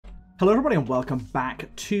Hello everybody and welcome back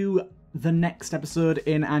to the next episode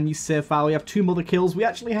in our new save file. We have 2 mother kills. We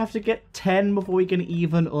actually have to get 10 before we can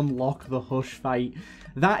even unlock the Hush fight.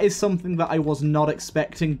 That is something that I was not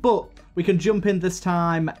expecting, but we can jump in this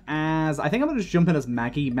time as... I think I'm going to just jump in as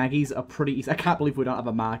Maggie. Maggie's a pretty easy... I can't believe we don't have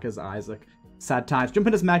a mark as Isaac. Sad times. Jump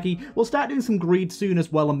in as Maggie. We'll start doing some greed soon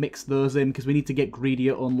as well and mix those in because we need to get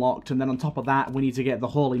greedier unlocked. And then on top of that, we need to get the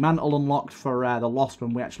Holy Mantle unlocked for the Lost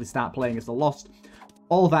when we actually start playing as the Lost.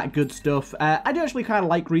 All that good stuff. I do actually kind of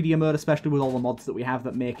like greedier mode, especially with all the mods that we have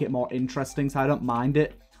that make it more interesting, so I don't mind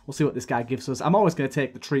it. We'll see what this guy gives us. I'm always going to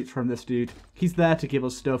take the treats from this dude. He's there to give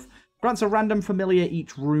us stuff. Grants a random familiar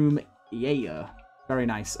each room. Yeah. Very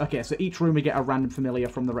nice. Okay, so each room we get a random familiar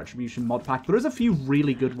from the Retribution mod pack. There is a few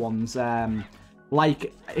really good ones.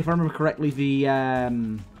 Like, if I remember correctly, the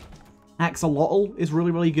Axolotl is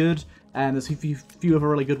really, really good. And there's a few other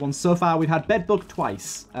really good ones. So far, we've had Bedbug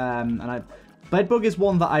twice. Bedbug is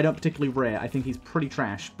one that I don't particularly rate. I think he's pretty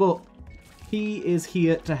trash, but he is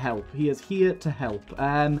here to help. He is here to help.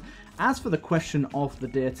 As for the question of the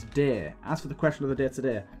day today, I don't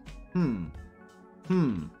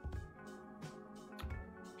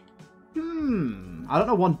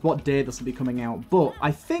know what day this will be coming out, but I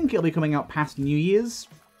think it'll be coming out past New Year's,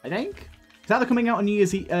 I think. It's either coming out on New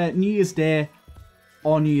Year's Day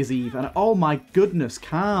or New Year's Eve. And oh my goodness,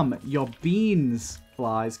 calm your beans,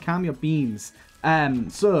 flies. Calm your beans.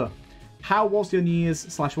 So, how was your New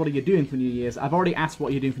Year's / what are you doing for New Year's? I've already asked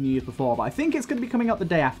what you're doing for New Year's before, but I think it's going to be coming out the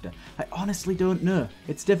day after. I honestly don't know.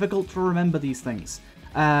 It's difficult to remember these things.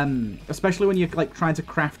 Especially when you're like trying to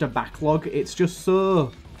craft a backlog. It's just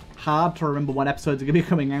so hard to remember when episodes are going to be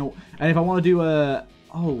coming out. And if I want to do a...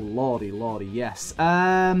 Oh, lordy, yes.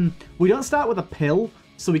 We don't start with a pill,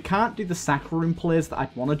 so we can't do the sack room plays that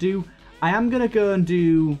I'd want to do. I am going to go and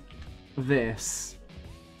do this.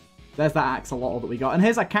 There's that axolotl that we got. And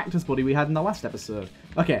here's our cactus buddy we had in the last episode.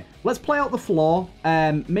 Okay, let's play out the floor.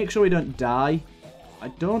 Make sure we don't die. I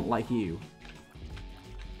don't like you.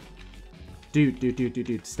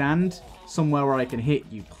 Dude. Stand somewhere where I can hit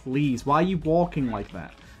you, please. Why are you walking like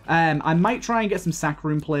that? I might try and get some sack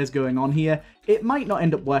room plays going on here. It might not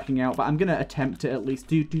end up working out, but I'm going to attempt to at least...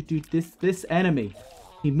 Dude, this enemy.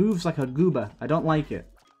 He moves like a goober. I don't like it.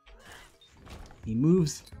 He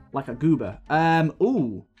moves like a goober.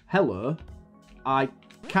 Ooh. Hello. I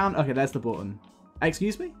can't... Okay, there's the button.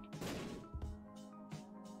 Excuse me?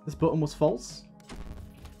 This button was false?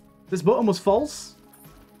 This button was false?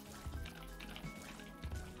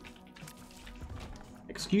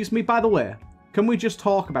 Excuse me, by the way. Can we just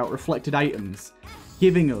talk about reflected items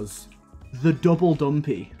giving us the double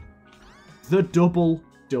dumpy? The double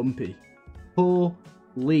dumpy.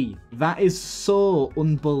 Holy. That is so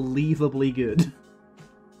unbelievably good.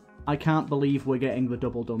 I can't believe we're getting the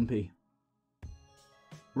double dumpy.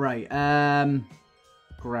 Right,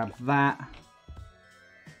 grab that.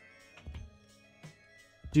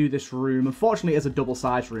 Do this room. Unfortunately, it's a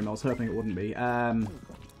double-sized room. I was hoping it wouldn't be.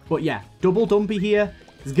 But yeah, double dumpy here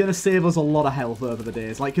is going to save us a lot of health over the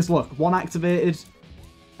days. Like, because look, one activated,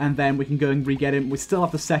 and then we can go and re-get him. We still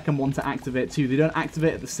have the second one to activate too. They don't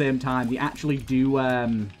activate at the same time. They actually do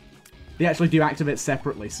activate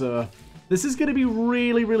separately, so... This is going to be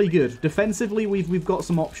really, really good. Defensively, we've got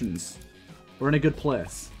some options. We're in a good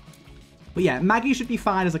place. But yeah, Maggie should be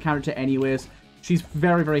fine as a character anyways. She's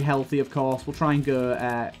very, very healthy, of course. We'll try and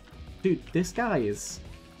go... Dude, this guy is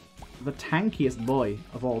the tankiest boy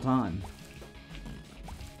of all time.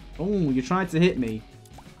 Oh, you tried to hit me.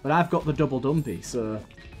 But I've got the double dumpy, so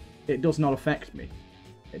it does not affect me.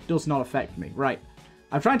 It does not affect me. Right.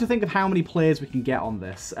 I'm trying to think of how many plays we can get on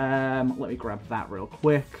this. Let me grab that real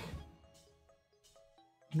quick.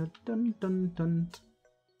 Dun.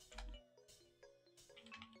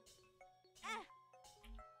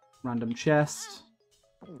 Random chest.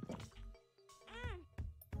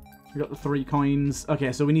 We got the 3 coins.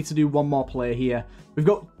 Okay, so we need to do one more play here. We've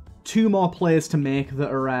got 2 more plays to make that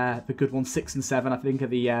are the good ones. 6 and 7, I think, are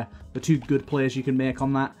the 2 good plays you can make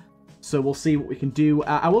on that. So we'll see what we can do.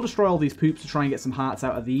 I will destroy all these poops to try and get some hearts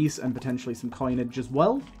out of these and potentially some coinage as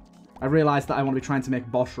well. I realised that I want to be trying to make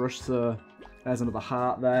boss rush, so... There's another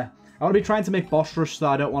heart there. I want to be trying to make boss rush, so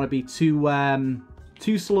I don't want to be too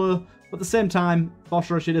slow. But at the same time,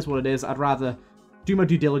 boss rush, it is what it is. I'd rather do my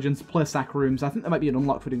due diligence, play sack rooms. I think there might be an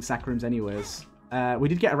unlock for doing sack rooms anyways. We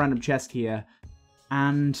did get a random chest here.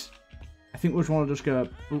 And I think we just want to just go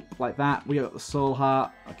boop, like that. We got the soul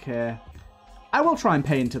heart. Okay. I will try and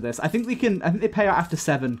pay into this. I think they pay out after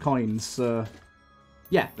 7 coins, so...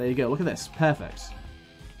 Yeah, there you go. Look at this. Perfect.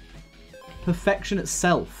 Perfection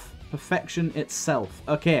itself. Perfection itself.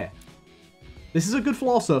 Okay. This is a good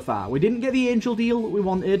floor so far. We didn't get the angel deal that we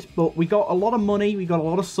wanted, but we got a lot of money. We got a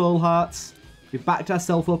lot of soul hearts. We backed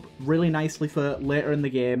ourselves up really nicely for later in the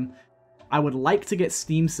game. I would like to get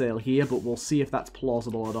Steam Sale here, but we'll see if that's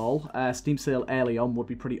plausible at all. Steam Sale early on would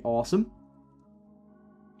be pretty awesome.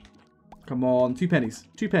 Come on, 2 pennies.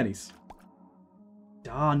 2 pennies.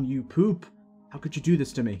 Darn you, poop. How could you do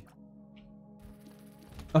this to me?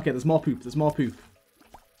 Okay, there's more poop. There's more poop.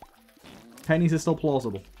 Pennies is still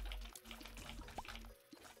plausible.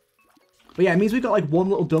 But yeah, it means we've got like one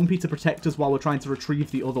little dumpy to protect us while we're trying to retrieve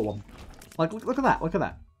the other one. Like, look at that. Look at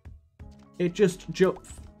that. It just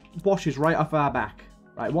washes right off our back.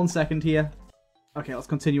 Right, 1 second here. Okay, let's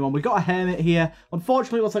continue on. We've got a hermit here.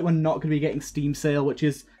 Unfortunately, it looks like we're not going to be getting Steam Sale, which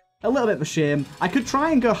is a little bit of a shame. I could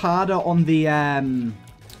try and go harder on the,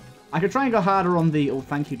 oh,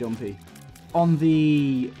 thank you, Dumpy. On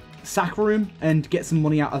the sack room and get some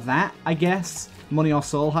money out of that, I guess. Money or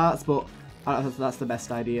soul hearts, but I don't know if that's the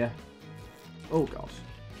best idea. Oh, God.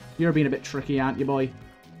 You're being a bit tricky, aren't you, boy?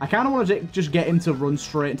 I kind of want to just get him to run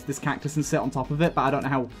straight into this cactus and sit on top of it, but I don't know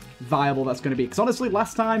how viable that's going to be. Because honestly,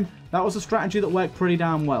 last time, that was a strategy that worked pretty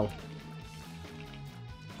damn well.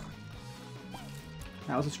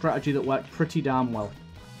 That was a strategy that worked pretty damn well.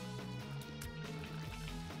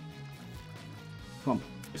 Come on.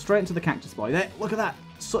 Straight into the cactus, boy. There, look at that.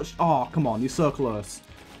 Such... Oh, come on. You're so close.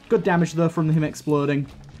 Good damage, though, from him exploding.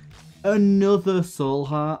 Another soul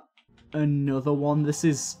heart. Another one. This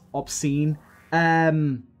is obscene.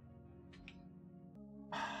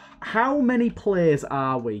 How many players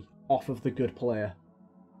are we off of the good player?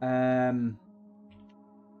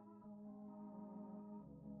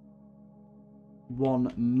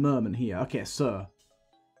 One moment here. Okay, so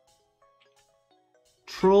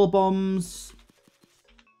troll bombs.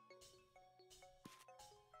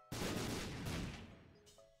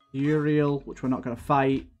 Uriel, which we're not going to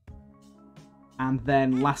fight. And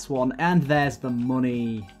then last one. And there's the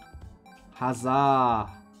money. Huzzah.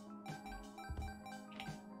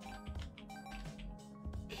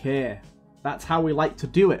 Okay. That's how we like to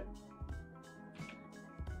do it.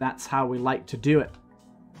 That's how we like to do it.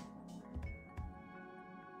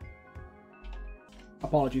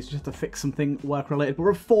 Apologies, just to fix something work-related. But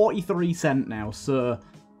we're at 43 cents now, so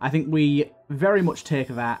I think we very much take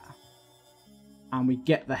that. And we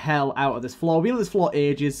get the hell out of this floor. We've been on this floor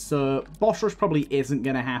ages, so boss rush probably isn't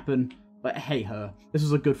going to happen. But hey-ho, this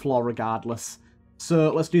was a good floor regardless.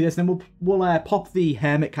 So let's do this, then we'll pop the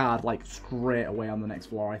hermit card like straight away on the next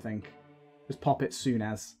floor, I think. Just pop it soon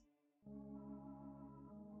as.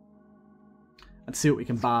 And see what we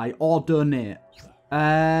can buy or donate.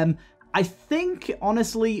 I think,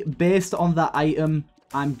 honestly, based on that item,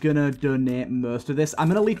 I'm going to donate most of this. I'm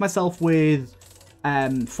going to leave myself with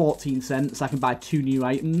 14 cents so I can buy 2 new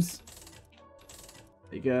items.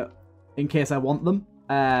 There you go. In case I want them.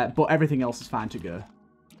 But everything else is fine to go.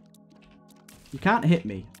 You can't hit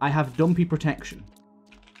me. I have dumpy protection.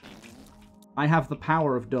 I have the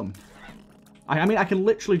power of dumb. I mean, I can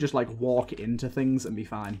literally just, like, walk into things and be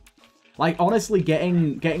fine. Like, honestly,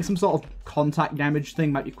 getting some sort of contact damage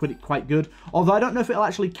thing might be quite good. Although I don't know if it'll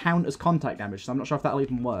actually count as contact damage, so I'm not sure if that'll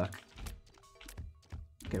even work.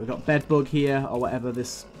 Okay, we've got bedbug here, or whatever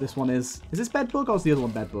this one is. Is this bedbug, or is the other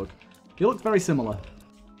one bedbug? They look very similar.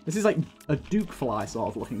 This is like a duke fly sort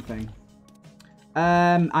of looking thing.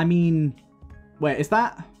 I mean... Wait, is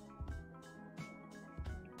that...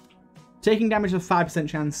 Taking damage with 5%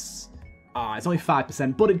 chance... Ah, it's only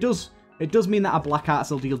 5%, but it does mean that our black arts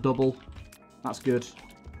will deal double. That's good.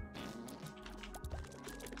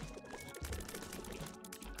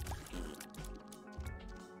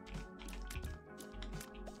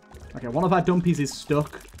 Okay, one of our dumpies is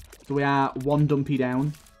stuck, so we are 1 dumpy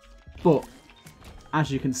down. But, as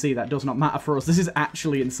you can see, that does not matter for us. This is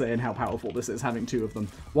actually insane how powerful this is, having 2 of them.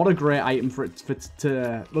 What a great item for it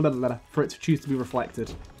to choose to be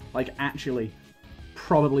reflected. Like, actually,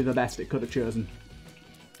 probably the best it could have chosen.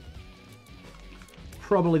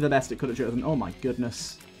 Probably the best it could have chosen. Oh my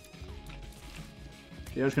goodness.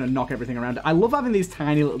 You're just going to knock everything around. I love having these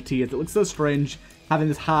tiny little tears. It looks so strange having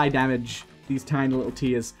this high damage, these tiny little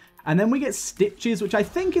tears. And then we get Stitches, which I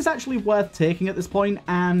think is actually worth taking at this point,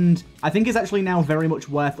 and I think is actually now very much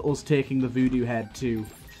worth us taking the Voodoo Head too.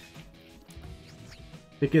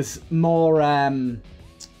 Because more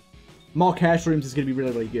cash rooms is going to be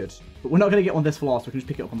really, really good. But we're not going to get one this floor, so we can just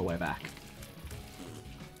pick it up on the way back.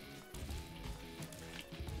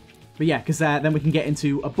 But yeah, because then we can get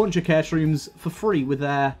into a bunch of cash rooms for free with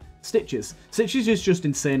Stitches. Stitches is just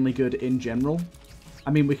insanely good in general. I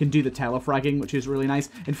mean, we can do the telefragging, which is really nice.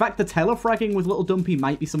 In fact, the telefragging with Little Dumpy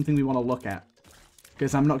might be something we want to look at.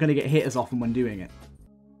 Because I'm not going to get hit as often when doing it.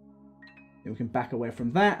 We can back away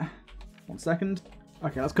from that. 1 second.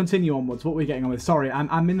 Okay, let's continue onwards. What are we getting on with? Sorry,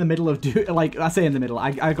 I'm in the middle of like, I say in the middle.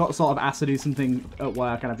 I got sort of asked to do something at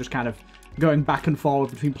work, and I'm just kind of going back and forward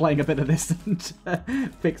between playing a bit of this and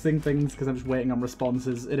fixing things because I'm just waiting on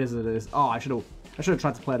responses. It is what it is. Oh, I should have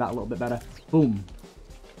tried to play that a little bit better. Boom.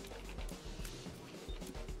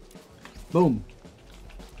 Boom.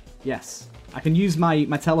 Yes. I can use my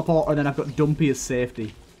teleporter, and then I've got Dumpy as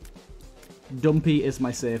safety. Dumpy is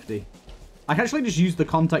my safety. I can actually just use the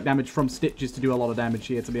contact damage from Stitches to do a lot of damage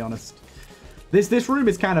here, to be honest. This room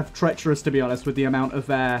is kind of treacherous, to be honest, with the amount of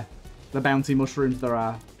the bouncy mushrooms there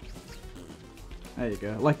are. There you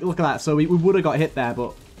go. Like, look at that. So we would have got hit there,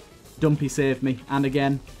 but Dumpy saved me. And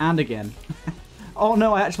again. And again. Oh,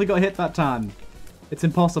 no, I actually got hit that time. It's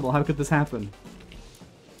impossible. How could this happen?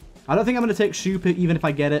 I don't think I'm going to take Shoop even if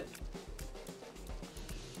I get it.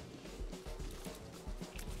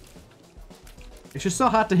 It's just so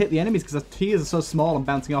hard to hit the enemies because the tears are so small and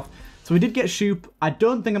bouncing off. So we did get Shoop. I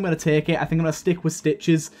don't think I'm going to take it. I think I'm going to stick with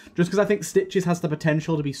Stitches. Just because I think Stitches has the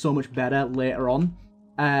potential to be so much better later on.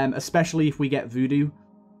 Especially if we get Voodoo.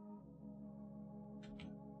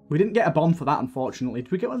 We didn't get a bomb for that, unfortunately.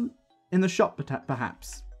 Did we get one in the shop,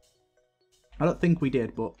 perhaps? I don't think we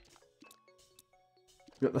did, but...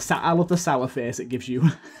 I love the sour face it gives you.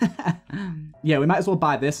 Yeah, we might as well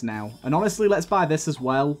buy this now. And honestly, let's buy this as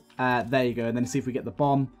well. There you go. And then see if we get the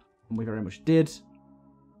bomb. And we very much did.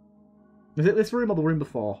 Was it this room or the room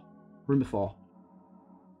before? Room before.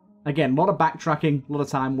 Again, a lot of backtracking, a lot of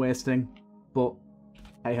time wasting. But,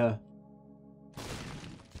 hey-ho.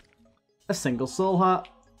 A single soul heart.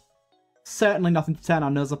 Certainly nothing to turn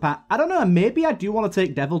our nose up at. I don't know, maybe I do want to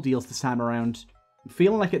take Devil Deals this time around. I'm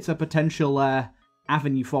feeling like it's a potential...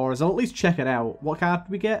 avenue for us. I'll at least check it out. What card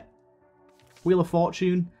did we get? Wheel of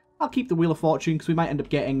Fortune. I'll keep the Wheel of Fortune because we might end up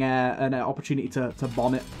getting an opportunity to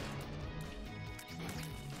bomb it.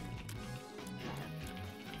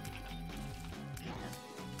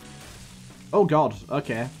 Oh god,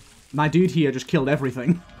 okay. My dude here just killed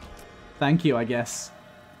everything. Thank you, I guess.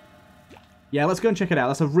 Yeah, let's go and check it out.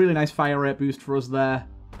 That's a really nice fire rate boost for us there.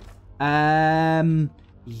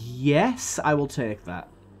 Yes, I will take that.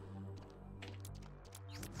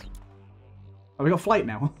 Oh, we got flight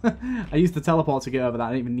now. I used the teleport to get over that. I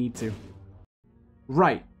didn't even need to.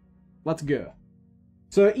 Right. Let's go.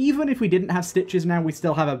 So even if we didn't have Stitches now, we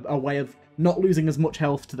still have a way of not losing as much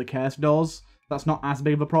health to the Cursed Doors. That's not as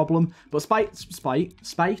big of a problem. But Flight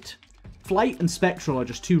and Spectral are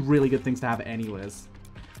just two really good things to have anyways.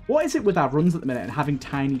 What is it with our runs at the minute and having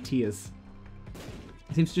tiny tiers?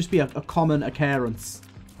 It seems to just be a common occurrence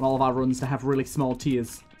on all of our runs to have really small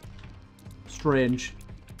tiers. Strange.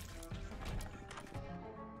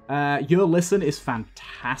 Your Listen is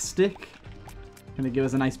fantastic. Gonna give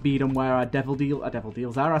us a nice bead on where our Devil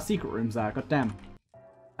Deals are, our secret rooms are, goddamn.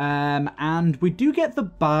 And we do get the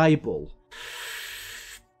Bible.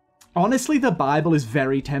 Honestly, the Bible is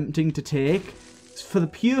very tempting to take. For the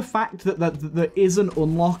pure fact that there is an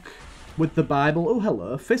unlock with the Bible. Oh,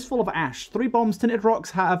 hello. Fistful of Ash. 3 bombs. Tinted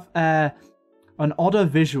Rocks have an odder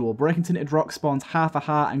visual. Breaking Tinted Rocks spawns half a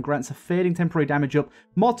heart and grants a fading temporary damage up.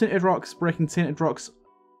 More Tinted Rocks. Breaking Tinted Rocks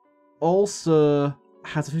also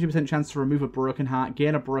has a 50% chance to remove a broken heart.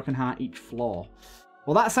 Gain a broken heart each floor.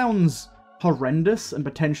 Well, that sounds horrendous and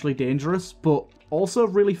potentially dangerous, but also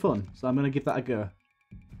really fun. So I'm going to give that a go.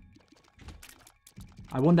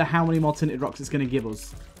 I wonder how many more Tinted Rocks it's going to give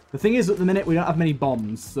us. The thing is, at the minute, we don't have many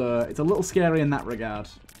bombs, so it's a little scary in that regard.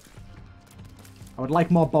 I would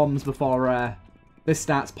like more bombs before this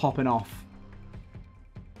starts popping off.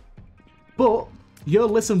 But Your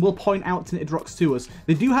Listen will point out Tinted Rocks to us.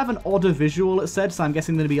 They do have an odder visual, it said, so I'm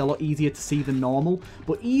guessing they're going to be a lot easier to see than normal.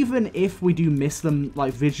 But even if we do miss them,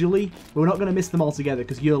 like, visually, we're not going to miss them altogether,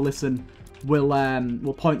 because Your Listen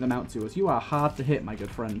will point them out to us. You are hard to hit, my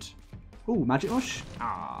good friend. Ooh, Magic Mush?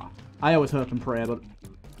 Ah, I always hope and pray, but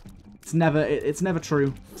it's never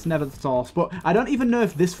true. It's never the source. But I don't even know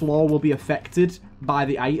if this floor will be affected by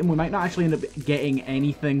the item. We might not actually end up getting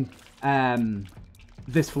anything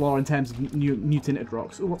this floor in terms of new Tinted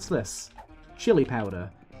Rocks. Ooh, what's this? Chili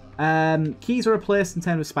powder. Keys are replaced in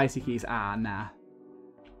terms of spicy keys. Ah, nah.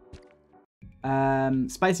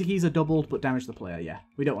 Spicy keys are doubled, but damage the player. Yeah,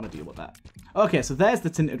 we don't want to deal with that. Okay, so there's the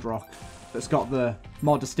Tinted Rock that's got the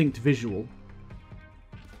more distinct visual.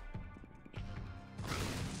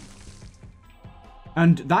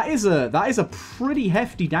 And that is a pretty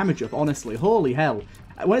hefty damage up, honestly. Holy hell.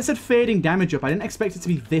 When it said fading damage up, I didn't expect it to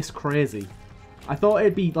be this crazy. I thought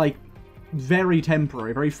it'd be, like, very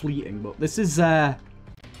temporary, very fleeting, but this is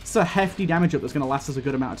it's a hefty damage up that's going to last us a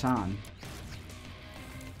good amount of time.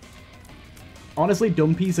 Honestly,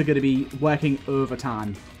 dumpies are going to be working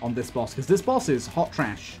overtime on this boss, because this boss is hot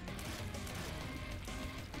trash.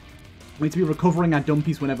 We need to be recovering our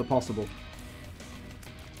dumpies whenever possible.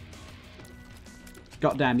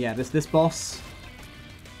 Goddamn, yeah, this boss...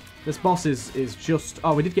 This boss is just...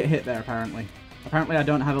 Oh, we did get hit there, apparently. Apparently I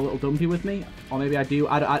don't have a little dumpy with me. Or maybe I do.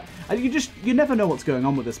 You never know what's going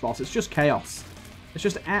on with this boss. It's just chaos. It's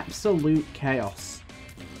just absolute chaos.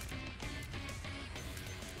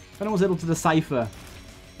 If anyone was able to decipher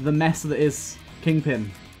the mess that is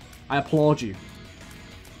Kingpin, I applaud you.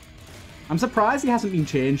 I'm surprised he hasn't been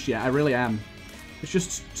changed yet. I really am. It's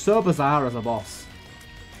just so bizarre as a boss.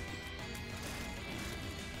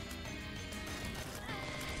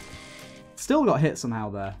 Still got hit somehow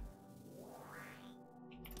there.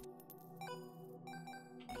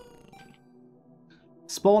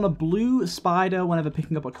 Spawn a blue spider whenever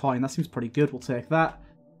picking up a coin. That seems pretty good. We'll take that.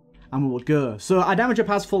 And we will go. So our damage up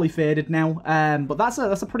has fully faded now. But that's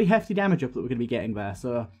a pretty hefty damage up that we're going to be getting there.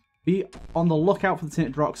 So be on the lookout for the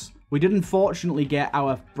tinted rocks. We did unfortunately get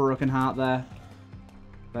our broken heart there.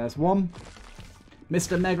 There's one.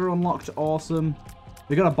 Mr. Mega unlocked. Awesome.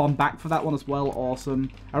 We got a bomb back for that one as well.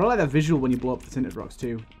 Awesome. I really like that visual when you blow up the tinted rocks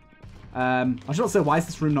too. I should not say, why is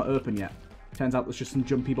this room not open yet? Turns out there's just some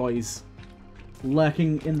jumpy boys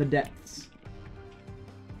lurking in the depths.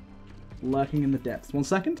 Lurking in the depths. 1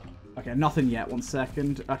 second. Okay, nothing yet. 1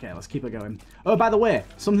 second. Okay, let's keep it going. Oh, by the way,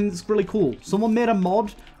 something that's really cool. Someone made a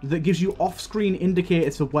mod that gives you off-screen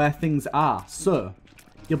indicators of where things are. So,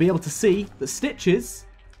 you'll be able to see that Stitches,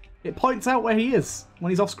 it points out where he is when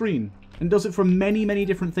he's off-screen. And does it for many, many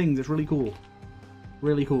different things. It's really cool.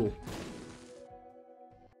 Really cool.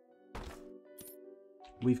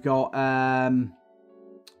 We've got,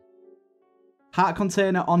 heart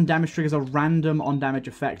container on damage triggers a random on damage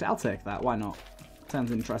effect. I'll take that. Why not?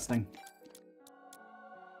 Sounds interesting.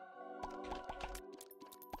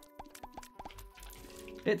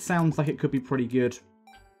 It sounds like it could be pretty good.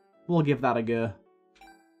 We'll give that a go.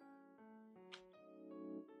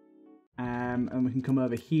 And we can come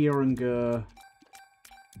over here and go...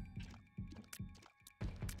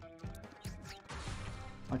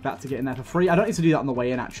 like that to get in there for free. I don't need to do that on the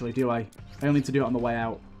way in, actually, do I? I only need to do it on the way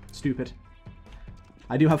out. Stupid.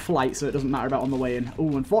 I do have flight, so it doesn't matter about on the way in.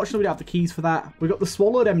 Oh, unfortunately, we don't have the keys for that. We got the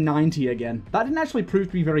Swallowed M90 again. That didn't actually prove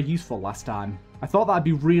to be very useful last time. I thought that'd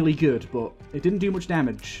be really good, but it didn't do much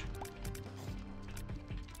damage.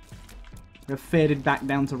 We've faded back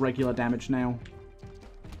down to regular damage now.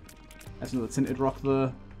 There's another tinted rock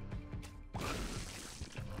there.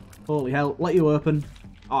 Holy hell. Let you open.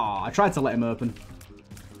 Aw, I tried to let him open.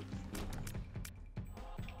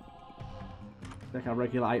 Check our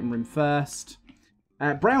regular item room first.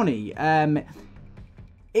 Brownie.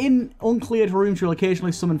 In uncleared rooms, you'll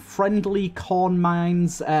occasionally summon friendly corn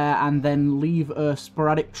mines and then leave a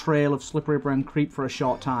sporadic trail of slippery brown creep for a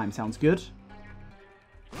short time. Sounds good.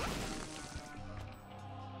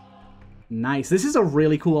 Nice. This is a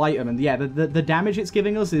really cool item, and yeah, the damage it's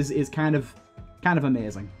giving us is kind of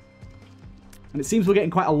amazing. And it seems we're getting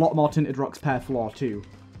quite a lot more tinted rocks per floor too.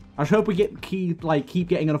 I hope we keep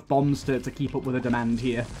getting enough bombs to keep up with the demand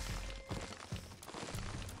here.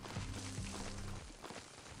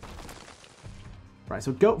 Right,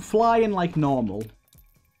 so go fly in like normal.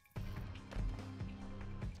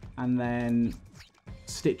 And then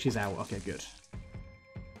Stitches out. Okay, good.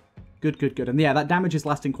 Good. And yeah, that damage is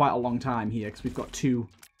lasting quite a long time here because we've got two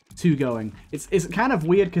going. It's kind of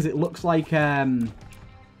weird because it looks like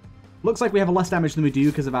we have less damage than we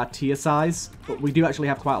do because of our tier size, but we do actually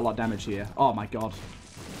have quite a lot of damage here. Oh my god.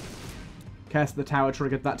 Curse of the Tower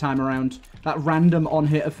triggered that time around. That random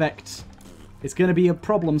on-hit effect is going to be a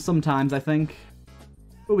problem sometimes, I think.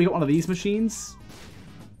 Oh, we got one of these machines.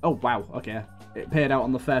 Oh, wow. Okay. It paid out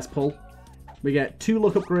on the first pull. We get 2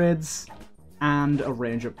 look upgrades and a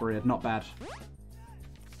range upgrade. Not bad.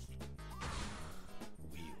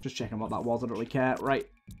 Just checking what that was. I don't really care. Right.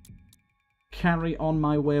 Carry on,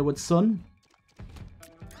 my wayward son.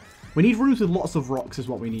 We need rooms with lots of rocks is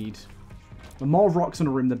what we need. The more rocks in a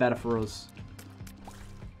room, the better for us.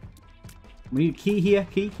 We need a key here.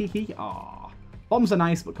 Key. Ah, bombs are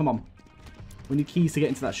nice, but come on. We need keys to get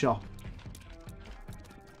into that shop.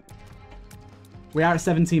 We are at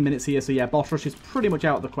 17 minutes here, so yeah, boss rush is pretty much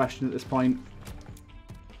out of the question at this point.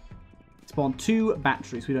 Spawn 2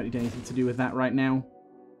 batteries. We don't need anything to do with that right now.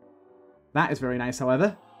 That is very nice,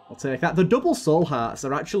 however. I'll take that. The double soul hearts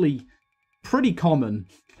are actually pretty common.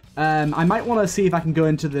 I might want to see if I can go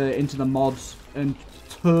into the mods and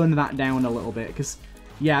turn that down a little bit, because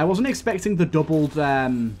yeah, I wasn't expecting the doubled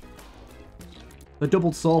the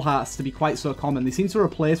doubled soul hearts to be quite so common. They seem to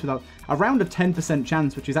replace with around a 10%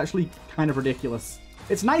 chance, which is actually kind of ridiculous.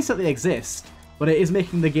 It's nice that they exist, but it is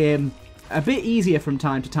making the game a bit easier from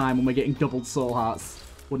time to time when we're getting doubled soul hearts,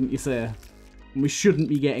 wouldn't you say? And we shouldn't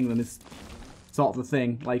be getting them, is sort of the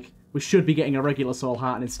thing. Like, we should be getting a regular soul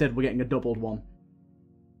heart, and instead we're getting a doubled one.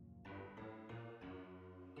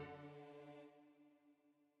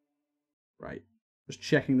 Right. Just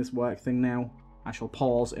checking this work thing now. I shall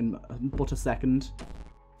pause in but a second.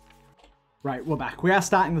 Right, we're back. We are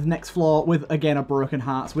starting the next floor with, again, a broken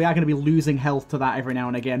heart. So we are going to be losing health to that every now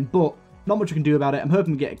and again, but not much we can do about it. I'm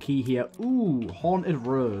hoping we get a key here. Ooh, Haunted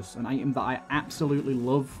Rose, an item that I absolutely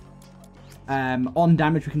love. On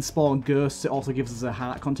damage, we can spawn ghosts. It also gives us a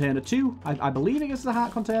heart container too. I believe it gives us a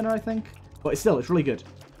heart container, I think. But it's really good.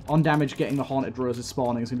 On damage, getting the Haunted Roses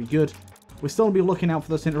spawning is going to be good. We're still going to be looking out for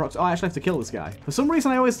those Tinted Rocks. Oh, I actually have to kill this guy. For some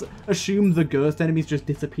reason, I always assume the ghost enemies just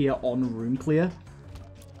disappear on room clear.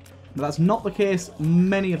 But that's not the case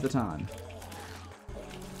many of the time.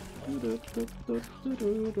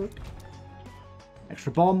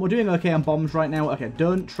 Extra bomb. We're doing okay on bombs right now. Okay,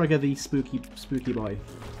 don't trigger the spooky boy.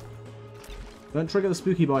 Don't trigger the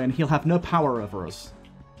spooky boy and he'll have no power over us.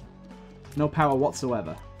 No power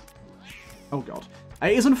whatsoever. Oh, God.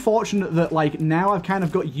 It is unfortunate that, like, now I've kind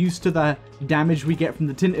of got used to the damage we get from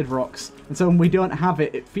the Tinted Rocks. And so when we don't have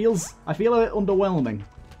it, I feel a bit underwhelming.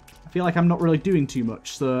 I feel like I'm not really doing too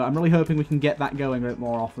much. So I'm really hoping we can get that going a bit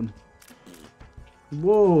more often.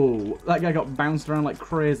 Whoa. That guy got bounced around like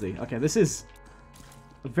crazy. Okay, this is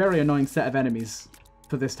a very annoying set of enemies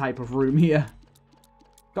for this type of room here.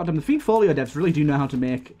 Goddamn, the Fiend Folio devs really do know how to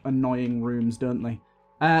make annoying rooms, don't they?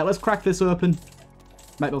 Let's crack this open.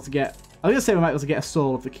 Might be able to get... I was going to say we might be able to get a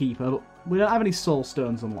Soul of the Keeper, but we don't have any Soul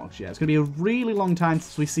Stones unlocked yet. It's going to be a really long time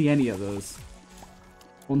since we see any of those,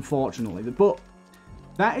 unfortunately. But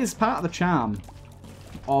that is part of the charm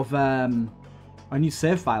of a new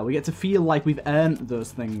save file. We get to feel like we've earned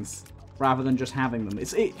those things rather than just having them.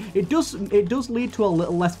 It does lead to a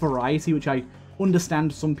little less variety, which I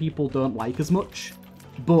understand some people don't like as much.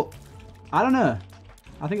 But I don't know.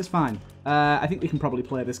 I think it's fine. I think we can probably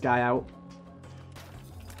play this guy out.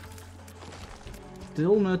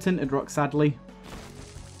 Still no Tinted Rock, sadly.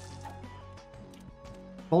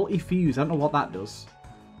 Faulty Fuse. I don't know what that does.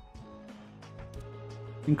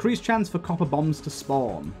 Increased chance for copper bombs to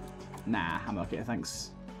spawn. Nah, I'm okay,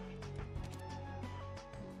 thanks.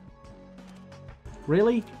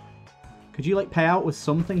 Really? Could you, like, pay out with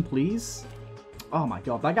something, please? Oh my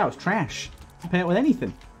god, that guy was trash. Pay out with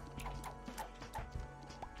anything.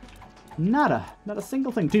 Nada. Not a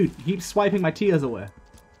single thing. Dude, he keeps swiping my tears away.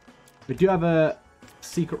 We do have a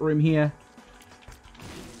secret room here.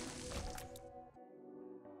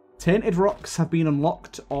 Tainted Rocks have been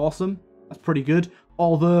unlocked. Awesome. That's pretty good.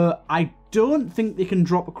 Although, I don't think they can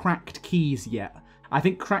drop cracked keys yet. I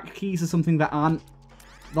think cracked keys are something that aren't...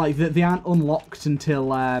 Like, they aren't unlocked until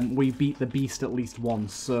we beat the beast at least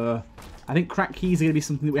once. So, I think cracked keys are going to be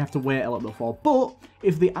something that we have to wait a little bit for. But,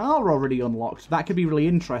 if they are already unlocked, that could be really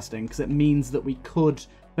interesting. Because it means that we could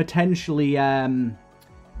potentially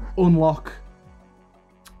unlock...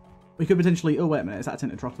 We could potentially... Oh, wait a minute. Is that a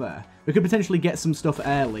Tinted Rock there? We could potentially get some stuff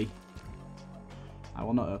early. I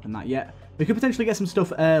will not open that yet. We could potentially get some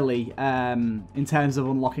stuff early in terms of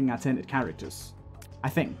unlocking our Tinted characters. I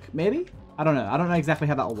think. Maybe? I don't know. I don't know exactly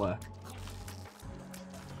how that'll work.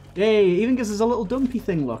 Yay! It even gives us a little dumpy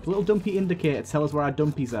thing, look. A little dumpy indicator to tell us where our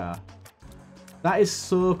dumpies are. That is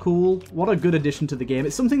so cool. What a good addition to the game.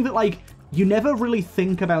 It's something that, like, you never really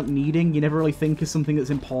think about needing. You never really think is something that's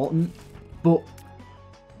important. But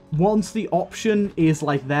once the option is,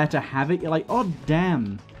 like, there to have it, you're like, oh,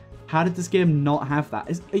 damn. How did this game not have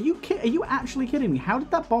that? Are you actually kidding me? How did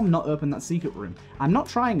that bomb not open that secret room? I'm not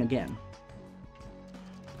trying again.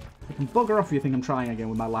 You can bugger off if you think I'm trying again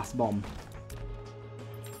with my last bomb.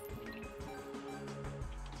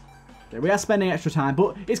 Okay, we are spending extra time,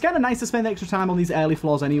 but it's kind of nice to spend extra time on these early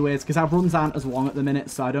floors anyways, because our runs aren't as long at the minute,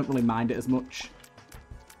 so I don't really mind it as much.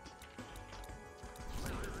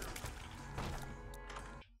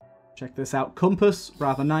 Check this out. Compass,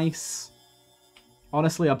 rather nice.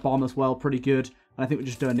 Honestly, a bomb as well, pretty good. And I think we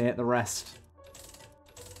just donate the rest.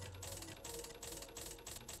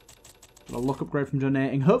 Got a luck upgrade from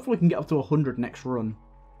donating. Hopefully we can get up to 100 next run.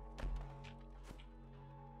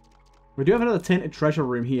 We do have another Tainted Treasure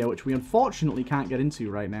room here, which we unfortunately can't get into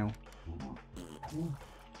right now.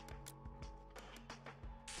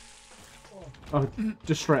 Oh,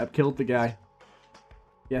 just straight up killed the guy.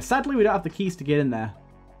 Yeah, sadly we don't have the keys to get in there.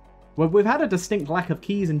 Well, we've had a distinct lack of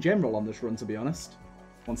keys in general on this run, to be honest.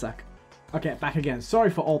 One sec. Okay, back again. Sorry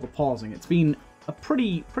for all the pausing. It's been a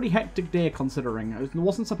pretty hectic day considering. There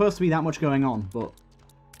wasn't supposed to be that much going on, but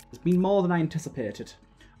it's been more than I anticipated.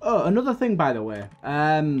 Oh, another thing, by the way.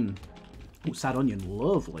 Ooh, sad onion,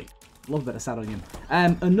 lovely. Love a bit of sad onion.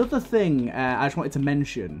 Another thing I just wanted to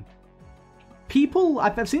mention.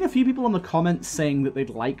 I've seen a few people in the comments saying that they'd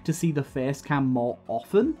like to see the face cam more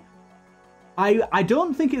often. I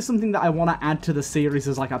don't think it's something that I want to add to the series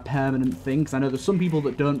as like a permanent thing, because I know there's some people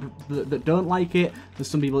that don't like it, there's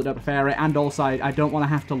some people that don't prefer it, and also I don't want to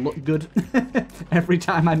have to look good every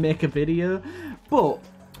time I make a video. But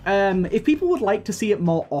if people would like to see it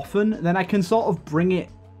more often, then I can sort of bring it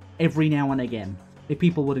every now and again, if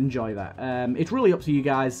people would enjoy that. It's really up to you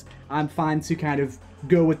guys. I'm fine to kind of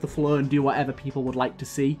go with the flow and do whatever people would like to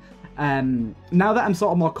see. Now that I'm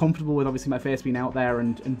sort of more comfortable with obviously my face being out there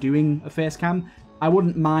and doing a face cam, I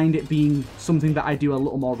wouldn't mind it being something that I do a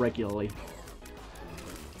little more regularly.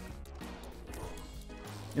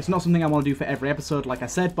 It's not something I want to do for every episode, like I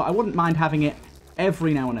said, but I wouldn't mind having it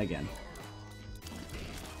every now and again.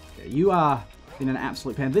 Okay, you are in an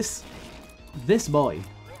absolute pain. This boy.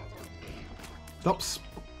 Oops.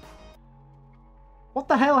 What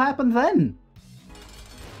the hell happened then?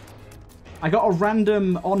 I got a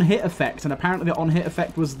random on-hit effect, and apparently the on-hit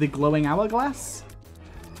effect was the glowing hourglass.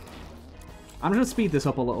 I'm going to speed this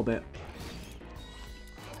up a little bit.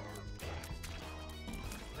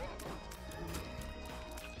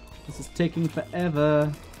 This is taking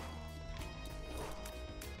forever.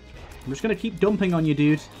 I'm just going to keep dumping on you,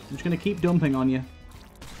 dude. I'm just going to keep dumping on you.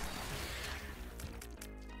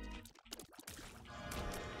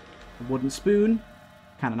 A wooden spoon.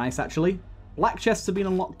 Kind of nice, actually. Black chests have been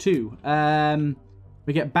unlocked too.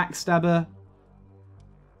 We get Backstabber.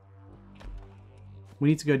 We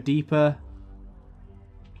need to go deeper.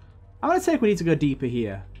 I'm going to take we need to go deeper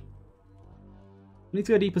here. We need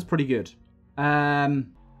to go deeper is pretty good.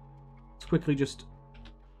 Let's quickly just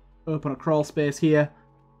open a crawl space here.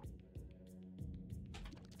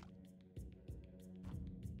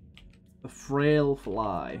 The frail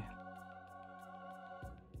fly.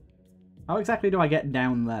 How exactly do I get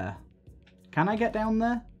down there? Can I get down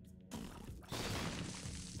there?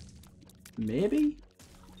 Maybe?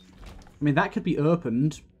 I mean, that could be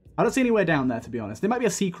opened. I don't see any way down there, to be honest. There might be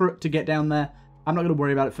a secret to get down there. I'm not going to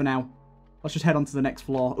worry about it for now. Let's just head on to the next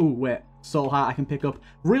floor. Ooh, wait. Soul Heart I can pick up.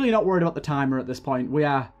 Really not worried about the timer at this point. We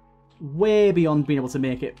are way beyond being able to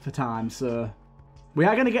make it for time, so... We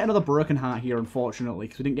are going to get another Broken Heart here, unfortunately,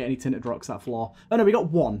 because we didn't get any Tinted Rocks that floor. Oh, no, we got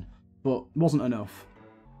one, but wasn't enough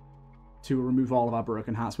to remove all of our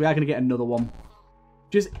Broken Hearts. We are going to get another one.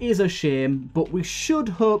 Just is a shame, but we should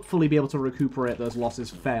hopefully be able to recuperate those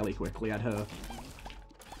losses fairly quickly, I'd hope.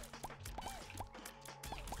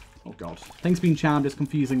 Oh god. Things being charmed is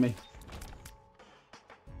confusing me.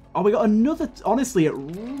 Oh, we got another... Honestly, it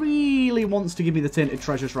really wants to give me the Tinted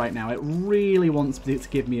Treasures right now. It really wants to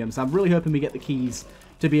give me them. So I'm really hoping we get the keys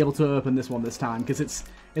to be able to open this one this time, because it's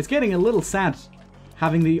getting a little sad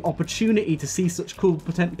having the opportunity to see such cool,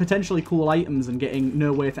 potentially cool items and getting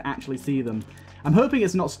no way to actually see them. I'm hoping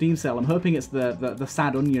it's not Steam Sale. I'm hoping it's the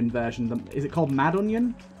Sad Onion version. Is it called Mad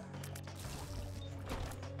Onion?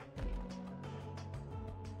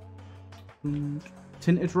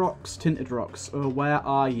 Tinted Rocks, Tinted Rocks. Oh, where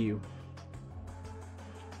are you?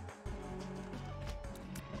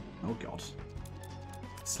 Oh, God.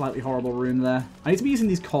 Slightly horrible room there. I need to be using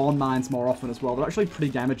these corn mines more often as well. They're actually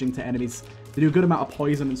pretty damaging to enemies. They do a good amount of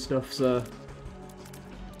poison and stuff, so...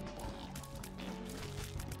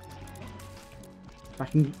 If I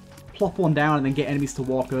can plop one down and then get enemies to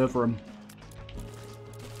walk over them.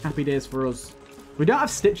 Happy days for us. We don't have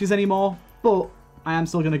stitches anymore, but I am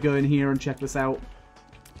still going to go in here and check this out.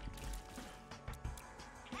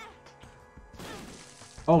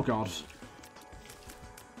 Oh, God.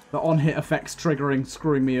 The on-hit effects triggering,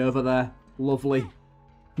 screwing me over there. Lovely.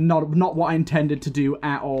 Not what I intended to do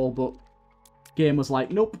at all, but... Game was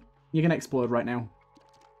like, nope, you're going to explode right now.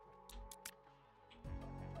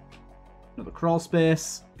 Another crawl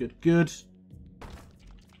space. Good, good.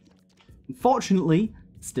 Unfortunately,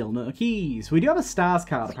 still no keys. We do have a stars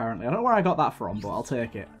card, apparently. I don't know where I got that from, but I'll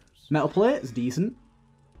take it. Metal plate is decent.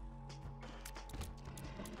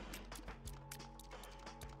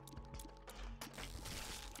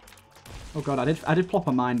 Oh god, I did plop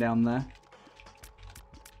a mine down there.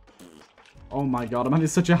 Oh my god, I'm having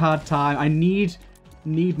such a hard time. I need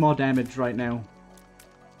more damage right now.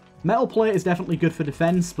 Metal plate is definitely good for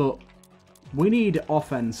defense, but we need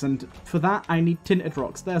offense, and for that I need Tinted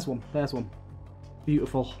Rocks. There's one. There's one.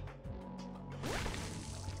 Beautiful.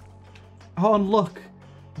 Oh, and look.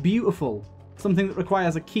 Beautiful. Something that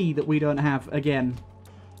requires a key that we don't have again.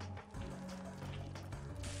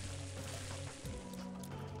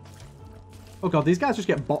 Oh god, these guys just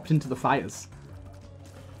get bopped into the fires.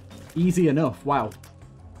 Easy enough. Wow.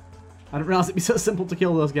 I didn't realize it'd be so simple to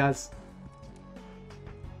kill those guys.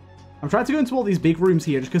 I'm trying to go into all these big rooms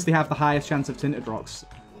here just because they have the highest chance of tinted rocks.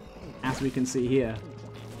 As we can see here.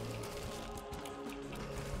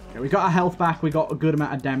 Okay, we got our health back. We got a good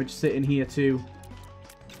amount of damage sitting here too.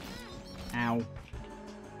 Ow.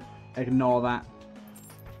 Ignore that.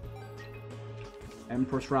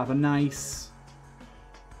 Empress rather nice.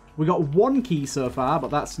 We got one key so far, but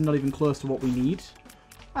that's not even close to what we need.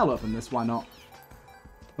 I'll open this, why not?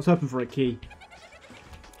 I was hoping for a key.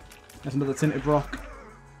 There's another tinted rock.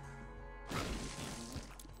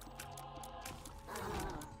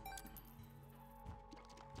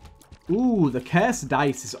 Ooh, the Curse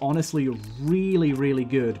Dice is honestly really, really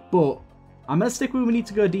good. But I'm going to stick with we need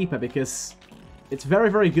to go deeper because it's very,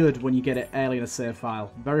 very good when you get it early in a save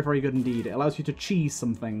file. Very, very good indeed. It allows you to cheese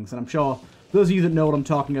some things. And I'm sure those of you that know what I'm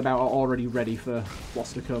talking about are already ready for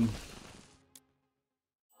what's to come.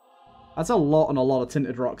 That's a lot and a lot of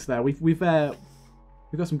tinted rocks there. We've got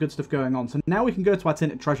some good stuff going on. So now we can go to our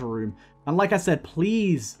tinted treasure room. And like I said,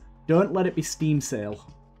 please don't let it be Steam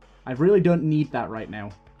sale. I really don't need that right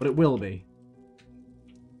now. But it will be.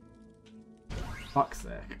 Fuck's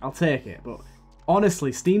sake. I'll take it, but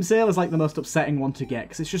honestly, Steam sale is like the most upsetting one to get,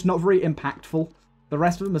 because it's just not very impactful. The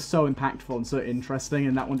rest of them are so impactful and so interesting,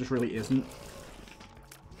 and that one just really isn't.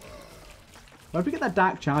 Where did we get that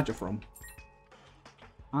dark charger from?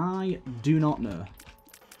 I do not know.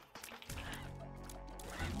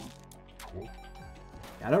 Yeah,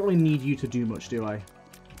 I don't really need you to do much, do I?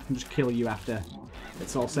 I can just kill you after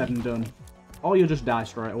it's all said and done. Or you'll just die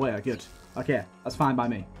straight away. Good. Okay, that's fine by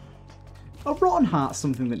me. A rotten heart's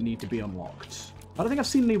something that need to be unlocked. I don't think I've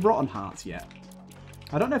seen any rotten hearts yet.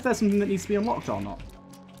 I don't know if there's something that needs to be unlocked or not.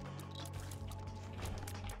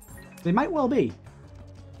 They might well be.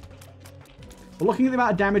 But looking at the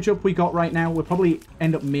amount of damage up we got right now, we'll probably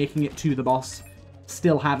end up making it to the boss.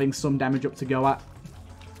 Still having some damage up to go at.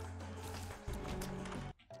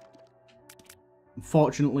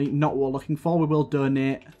 Unfortunately, not what we're looking for. We will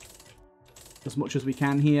donate as much as we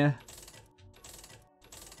can here.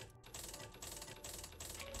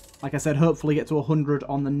 Like I said, hopefully get to 100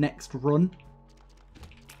 on the next run.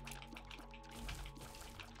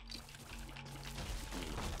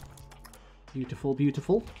 Beautiful,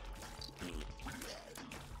 beautiful.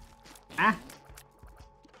 Ah!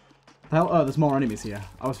 The hell? Oh, there's more enemies here.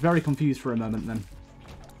 I was very confused for a moment then.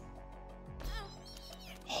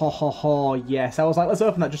 Ho ho ho, yes. I was like, let's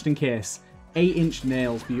open that just in case. 8-inch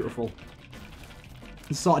nails, beautiful.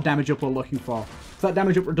 The sort of damage up we're looking for. So that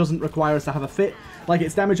damage up doesn't require us to have a fit. Like,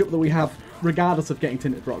 it's damage up that we have regardless of getting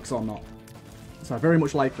tinted rocks or not. So I very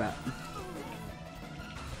much like that.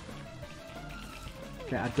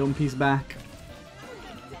 Get our dumpies back.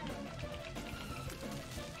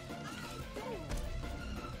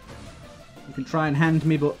 You can try and hand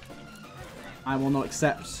me, but I will not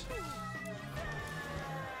accept.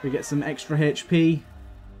 We get some extra HP.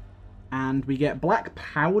 And we get black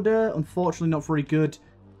powder. Unfortunately, not very good.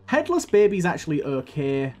 Headless Baby's actually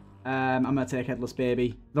okay. I'm going to take Headless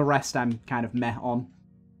Baby. The rest I'm kind of meh on.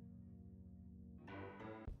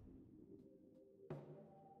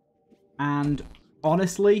 And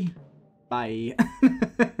honestly, bye.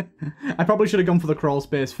 I probably should have gone for the crawl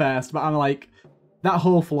space first, but I'm like, that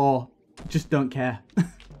whole floor, just don't care.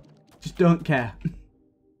 Just don't care.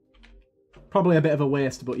 Probably a bit of a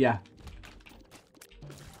waste, but yeah.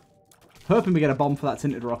 Hoping we get a bomb for that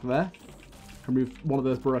tinted rock there. Remove one of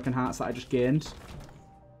those broken hearts that I just gained.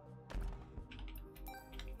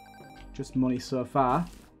 Just money so far.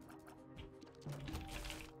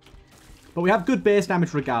 But we have good base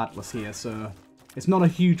damage regardless here, so it's not a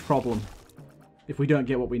huge problem if we don't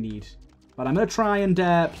get what we need. But I'm going to try and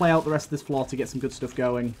play out the rest of this floor to get some good stuff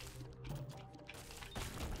going.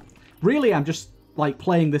 Really, I'm just like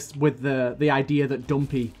playing this with the idea that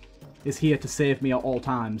Dumpy is here to save me at all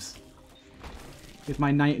times. Here's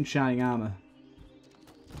my knight in shining armor.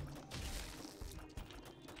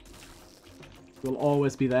 Will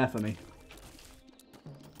always be there for me.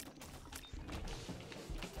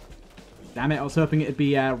 Damn it, I was hoping it'd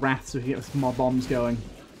be Wrath so we can get some more bombs going.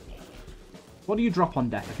 What do you drop on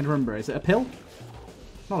deck? I can remember. Is it a pill?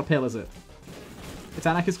 Not a pill, is it? It's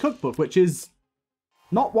Anarchist Cookbook, which is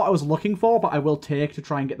not what I was looking for, but I will take to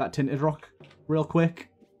try and get that tinted rock real quick.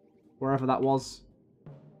 Wherever that was.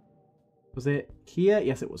 Was it here?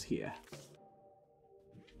 Yes, it was here.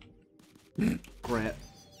 Great.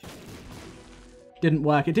 Didn't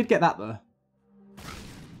work. It did get that, though.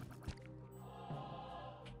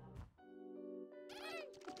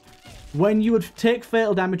 When you would take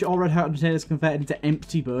fatal damage, all red heart containers converted into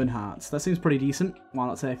empty burn hearts. That seems pretty decent. Why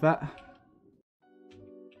not take that?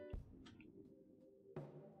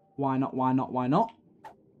 Why not, why not, why not?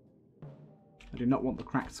 I do not want the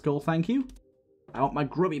cracked skull, thank you. I want my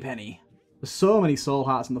grubby penny. There's so many soul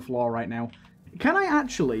hearts on the floor right now. Can I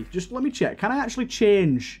actually, just let me check, can I actually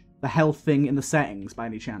change the health thing in the settings by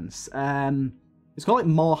any chance? It's called like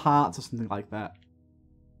more hearts or something like that.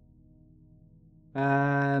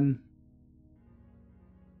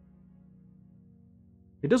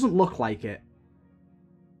 It doesn't look like it.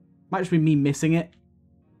 Might just be me missing it.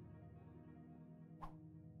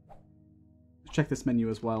 Let's check this menu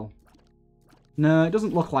as well. No, it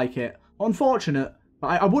doesn't look like it. Unfortunate,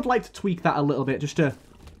 but I would like to tweak that a little bit just to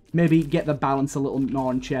maybe get the balance a little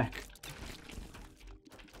more in check.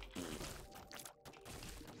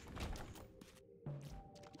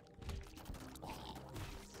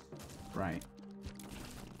 Right.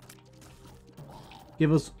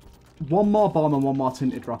 Give us one more bomb and one more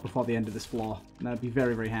tinted rock before the end of this floor. And I'd be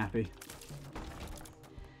very, very happy.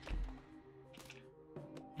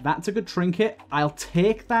 That's a good trinket. I'll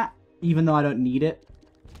take that, even though I don't need it.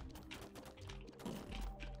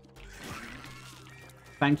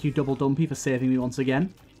 Thank you, Double Dumpy, for saving me once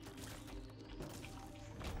again.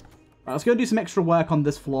 Right, let's go do some extra work on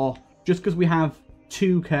this floor. Just because we have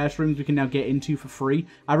 2 curse rooms we can now get into for free.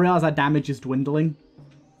 I realise our damage is dwindling.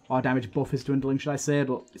 Or our damage buff is dwindling, should I say,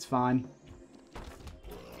 but it's fine.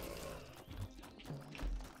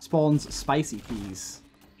 Spawns spicy keys.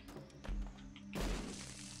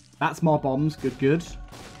 That's more bombs. Good, good.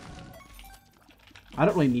 I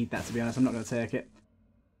don't really need that, to be honest. I'm not going to take it.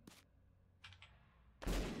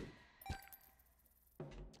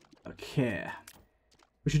 Okay.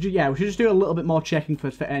 We should do, yeah, we should just do a little bit more checking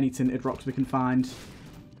for any tinted rocks we can find.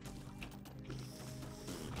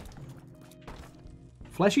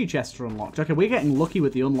 Fleshy chests are unlocked. Okay, we're getting lucky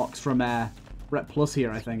with the unlocks from Rep Plus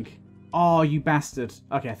here, I think. Oh, you bastard.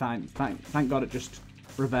 Okay, thank God it just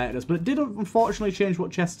reverted us. But it did unfortunately change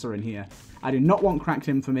what chests are in here. I do not want Cracked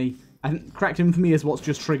Infamy. I think Cracked Infamy is what's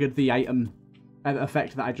just triggered the item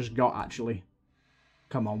effect that I just got, actually.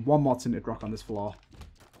 Come on, one more tinted rock on this floor.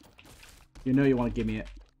 You know you want to give me it.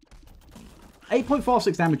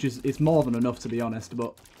 8.46 damage is more than enough, to be honest,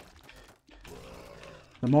 but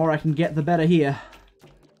the more I can get, the better here.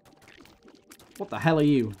 What the hell are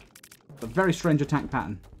you? A very strange attack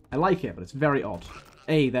pattern. I like it, but it's very odd.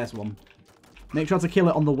 Hey, there's one. Make sure to kill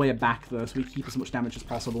it on the way back, though, so we keep as much damage as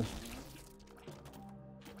possible.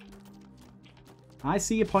 I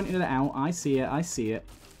see you pointing it out. I see it. I see it.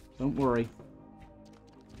 Don't worry.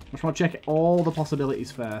 I just want to check all the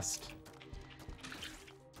possibilities first.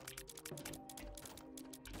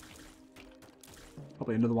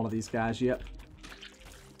 Probably another one of these guys, yep.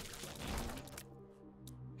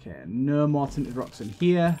 Okay, no more tinted rocks in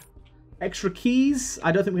here. Extra keys.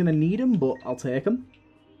 I don't think we're going to need them, but I'll take them.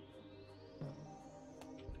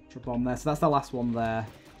 Drop on there. So that's the last one there.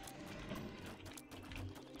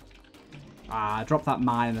 Ah, I dropped that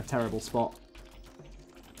mine in a terrible spot.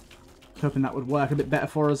 Hoping that would work a bit better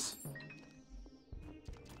for us.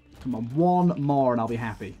 Come on, one more and I'll be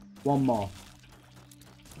happy. One more.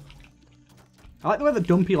 I like the way the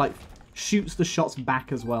Dumpy, like, shoots the shots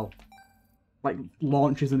back as well. Like,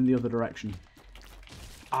 launches in the other direction.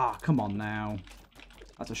 Ah, come on now.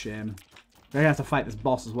 That's a shame. We're going to have to fight this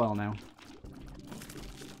boss as well now.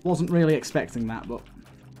 Wasn't really expecting that, but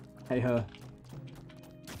hey-ho.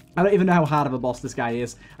 I don't even know how hard of a boss this guy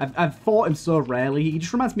is. I've fought him so rarely. He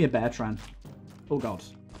just reminds me of Bertrand. Oh, God.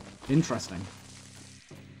 Interesting.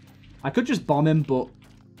 I could just bomb him, but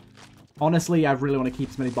honestly, I really want to keep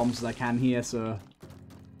as many bombs as I can here, so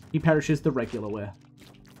he perishes the regular way.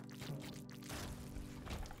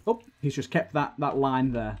 Oh, he's just kept that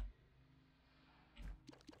line there.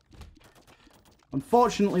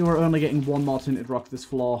 Unfortunately, we're only getting one more tinted rock this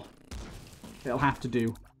floor. It'll have to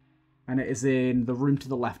do. And it is in the room to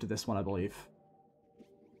the left of this one, I believe.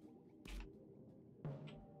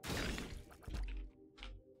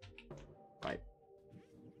 Right.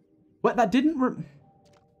 Wait, that didn't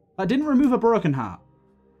remove a broken heart.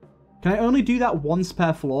 Can I only do that once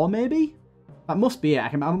per floor, maybe? That must be it.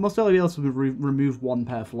 I must only be able to remove one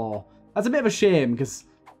per floor. That's a bit of a shame, because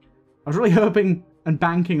I was really hoping and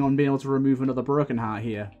banking on being able to remove another broken heart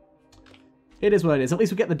here. It is what it is. At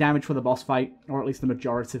least we get the damage for the boss fight, or at least the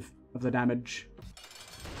majority of the damage.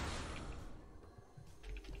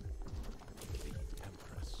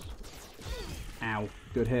 Ow.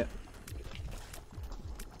 Good hit.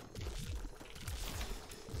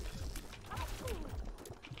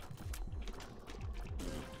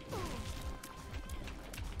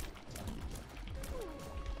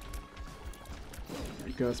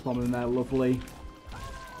 Ghost bomb in there, lovely.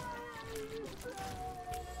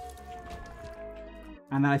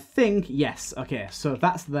 And I think, yes, okay, so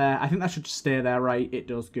that's there. I think that should stay there, right? It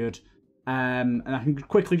does, good. And I can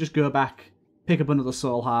quickly just go back, pick up another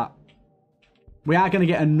soul heart. We are going to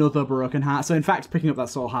get another broken heart. So, in fact, picking up that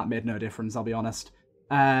soul heart made no difference, I'll be honest.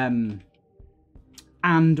 And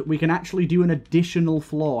we can actually do an additional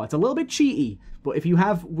floor. It's a little bit cheaty, but if you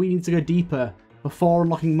have We Need to Go Deeper before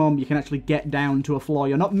unlocking Mum, you can actually get down to a floor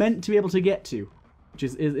you're not meant to be able to get to, which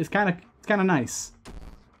is kind of nice.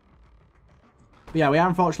 But yeah, we are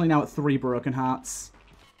unfortunately now at 3 broken hearts.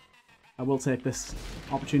 I will take this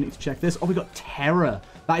opportunity to check this. Oh, we got Terror.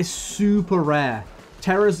 That is super rare.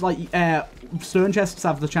 Terror's like, stone chests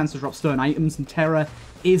have the chance to drop stone items, and Terror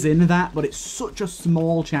is in that, but it's such a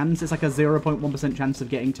small chance. It's like a 0.1% chance of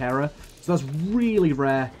getting Terror. So that's really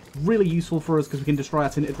rare, really useful for us because we can destroy our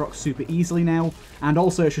Tinted Rocks super easily now, and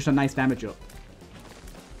also it's just a nice damage up.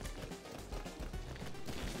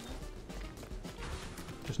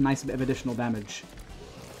 Just a nice bit of additional damage.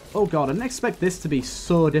 Oh god, I didn't expect this to be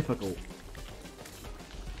so difficult.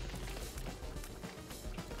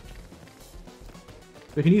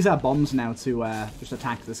 We can use our bombs now to just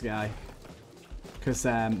attack this guy. Because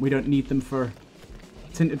we don't need them for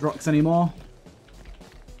Tinted Rocks anymore.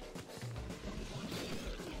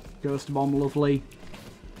 Ghost bomb, lovely.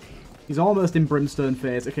 He's almost in Brimstone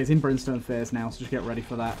phase. Okay, he's in Brimstone phase now, so just get ready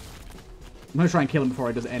for that. I'm going to try and kill him before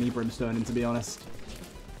he does any Brimstone, to be honest.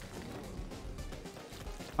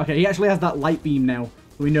 Okay, he actually has that light beam now.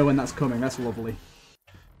 We know when that's coming. That's lovely.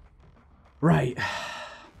 Right.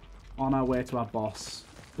 On our way to our boss.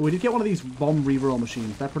 Oh, we did get one of these bomb reroll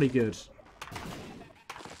machines. They're pretty good.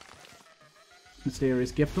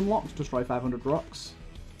 Mysterious gift unlocked. Destroy 500 rocks.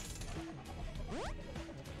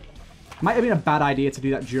 Might have been a bad idea to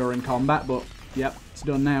do that during combat, but yep, it's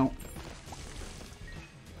done now.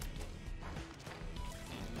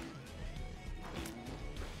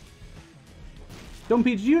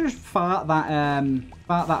 Dumpy, did you just fart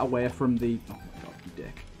that away from the... Oh my god, you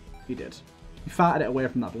dick. You did. You farted it away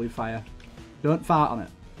from that blue fire. Don't fart on it.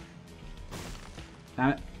 Damn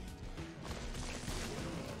it.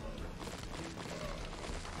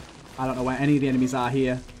 I don't know where any of the enemies are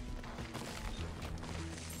here.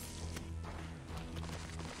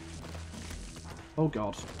 Oh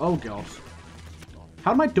god. Oh god.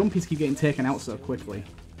 How do my dumpies keep getting taken out so quickly?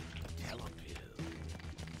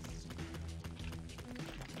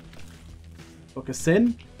 Book of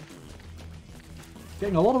Sin.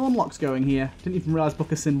 Getting a lot of unlocks going here. Didn't even realise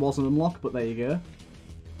Book of Sin was an unlock, but there you go.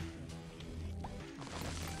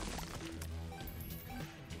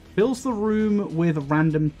 Fills the room with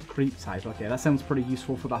random creep type. Okay, that sounds pretty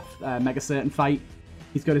useful for that Mega Certain fight.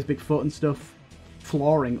 He's got his big foot and stuff.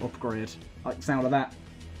 Flooring upgrade. I like the sound of that.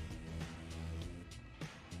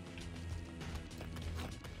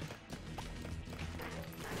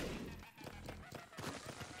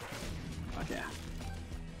 Okay.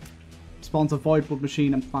 Spawns a Void Blood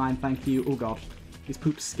Machine. I'm fine, thank you. Oh god. These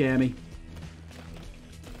poops scare me.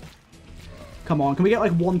 Come on, can we get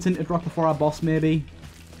like one Tinted Rock before our boss maybe?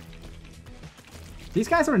 These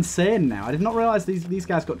guys are insane now. I did not realise these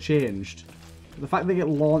guys got changed. The fact they get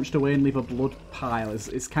launched away and leave a blood pile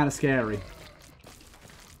is kind of scary.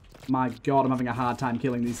 My god, I'm having a hard time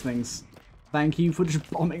killing these things. Thank you for just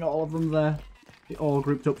bombing all of them there. They all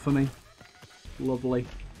grouped up for me. Lovely.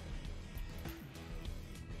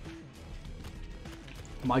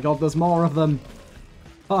 Oh my god, there's more of them.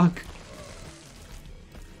 Fuck.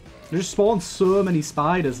 They just spawn so many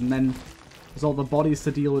spiders and then there's all the bodies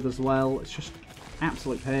to deal with as well. It's just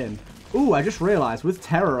absolute pain. Ooh, I just realised with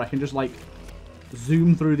Terror I can just like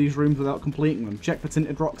zoom through these rooms without completing them. Check for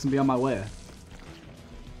Tinted Rocks and be on my way.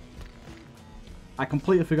 I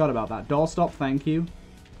completely forgot about that. Doorstop, thank you.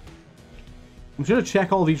 I'm just going to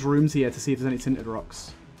check all these rooms here to see if there's any Tinted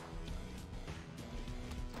Rocks.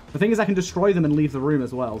 The thing is I can destroy them and leave the room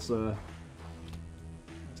as well, so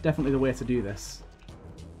it's definitely the way to do this.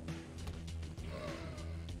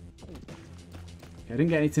 Okay, I didn't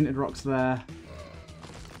get any Tinted Rocks there.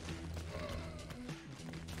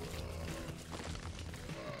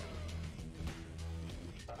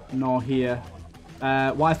 Nor here.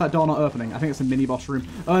 Why is that door not opening? I think it's a mini-boss room.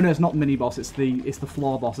 Oh no, it's not mini-boss, it's the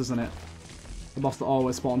floor boss, isn't it? The boss that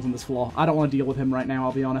always spawns on this floor. I don't want to deal with him right now,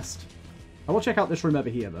 I'll be honest. I will check out this room over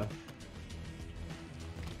here, though.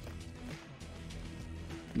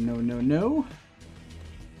 No, no, no.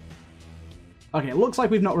 Okay, it looks like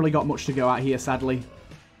we've not really got much to go at here, sadly.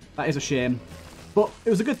 That is a shame. But it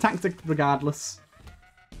was a good tactic regardless.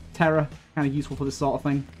 Terror, kind of useful for this sort of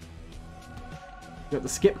thing. Got the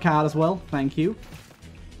skip card as well, thank you.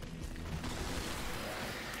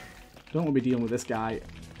 Don't want to be dealing with this guy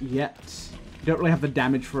yet. You don't really have the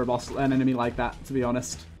damage for an enemy like that, to be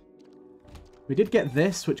honest. We did get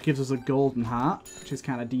this, which gives us a golden heart, which is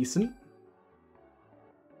kind of decent.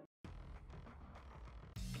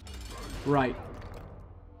 Right.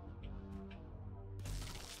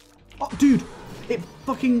 Oh, dude! It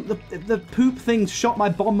fucking... The poop thing shot my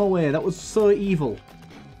bomb away. That was so evil.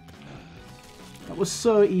 That was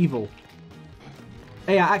so evil.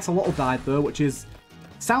 Hey, Axolotl died, though, which is...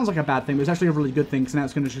 Sounds like a bad thing, but it's actually a really good thing, because now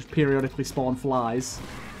it's going to just periodically spawn flies.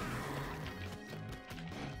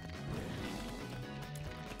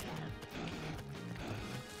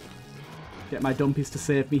 Get my dumpies to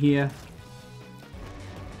save me here.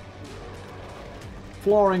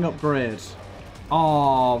 Flooring upgrade.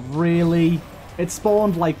 Oh, really? It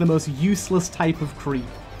spawned like the most useless type of creep.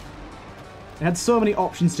 It had so many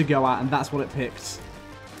options to go at, and that's what it picked.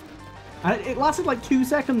 And it lasted like 2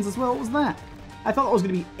 seconds as well. What was that? I thought it was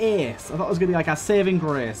going to be ace. I thought it was going to be like a saving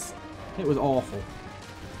grace. It was awful.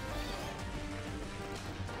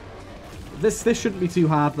 This shouldn't be too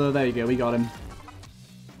hard, though. There you go. We got him.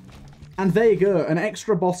 And there you go, an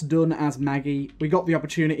extra boss done as Maggie. We got the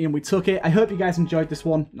opportunity and we took it. I hope you guys enjoyed this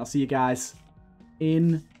one, and I'll see you guys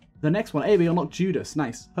in the next one. Hey, we unlocked Judas.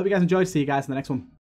 Nice. Hope you guys enjoyed. See you guys in the next one.